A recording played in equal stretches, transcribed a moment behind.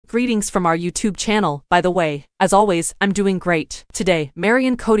Greetings from our YouTube channel, by the way. As always, I'm doing great. Today,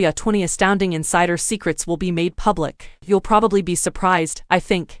 Marion Cotillard 20 astounding insider secrets will be made public. You'll probably be surprised, I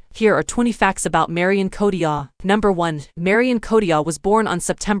think. Here are 20 facts about Marion Cotillard. Number 1. Marion Cotillard was born on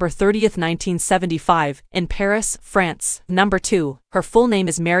September 30, 1975, in Paris, France. Number 2. Her full name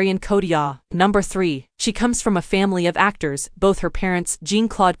is Marion Cotillard. Number 3. She comes from a family of actors. Both her parents,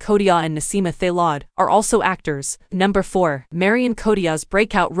 Jean-Claude Cotillard and Nassima Cotillard, are also actors. Number 4. Marion Cotillard's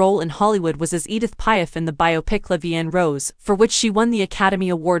breakout role in Hollywood was as Edith Piaf in the biopic La Vie en Rose, for which she won the Academy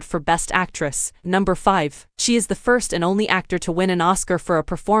Award for Best Actress. Number 5. She is the first and only actor to win an Oscar for a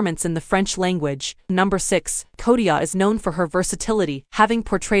performance in the French language. Number 6. Cotillard is known for her versatility, having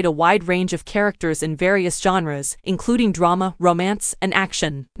portrayed a wide range of characters in various genres, including drama, romance, and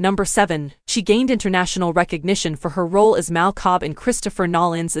action. Number 7. She gained international recognition for her role as Malcolm in Christopher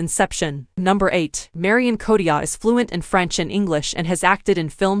Nolan's Inception. Number 8. Marion Cotillard is fluent in French and English and has acted in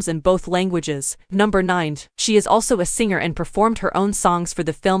films in both languages. Number 9. She is also a singer and performed her own songs for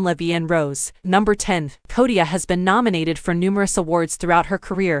the film La Vie en Rose. Number 10. Cotillard has been nominated for numerous awards throughout her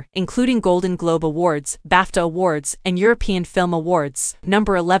career, including Golden Globe Awards, BAFTA Awards, and European Film Awards.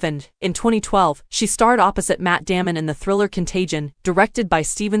 Number 11. In 2012, she starred opposite Matt Damon in the thriller Contagion, directed by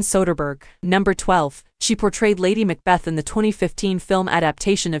Steven Soderbergh. Number 12. She portrayed Lady Macbeth in the 2015 film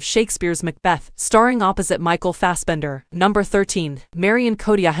adaptation of Shakespeare's Macbeth, starring opposite Michael Fassbender. Number 13. Marion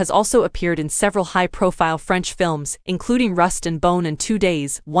Cotillard has also appeared in several high-profile French films, including Rust and Bone and 2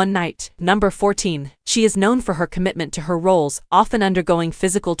 Days, 1 Night. Number 14. She is known for her commitment to her roles, often undergoing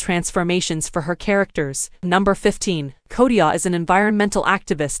physical transformations for her characters. Number 15. Cotillard is an environmental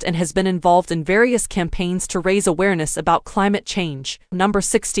activist and has been involved in various campaigns to raise awareness about climate change. Number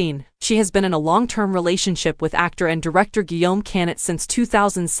 16. She has been in a long-term relationship with actor and director Guillaume Canet since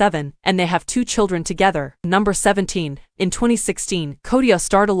 2007, and they have 2 children together. Number 17. In 2016, Cotillard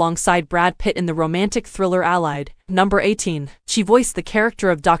starred alongside Brad Pitt in the romantic thriller Allied. Number 18. She voiced the character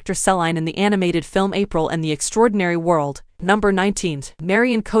of Dr. Celine in the animated film April and the Extraordinary World. Number 19.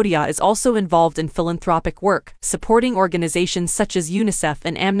 Marion Cotillard is also involved in philanthropic work, supporting organizations such as UNICEF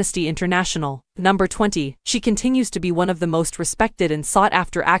and Amnesty International. Number 20. She continues to be one of the most respected and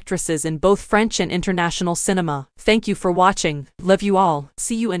sought-after actresses in both French and international cinema. Thank you for watching. Love you all.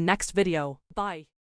 See you in next video. Bye.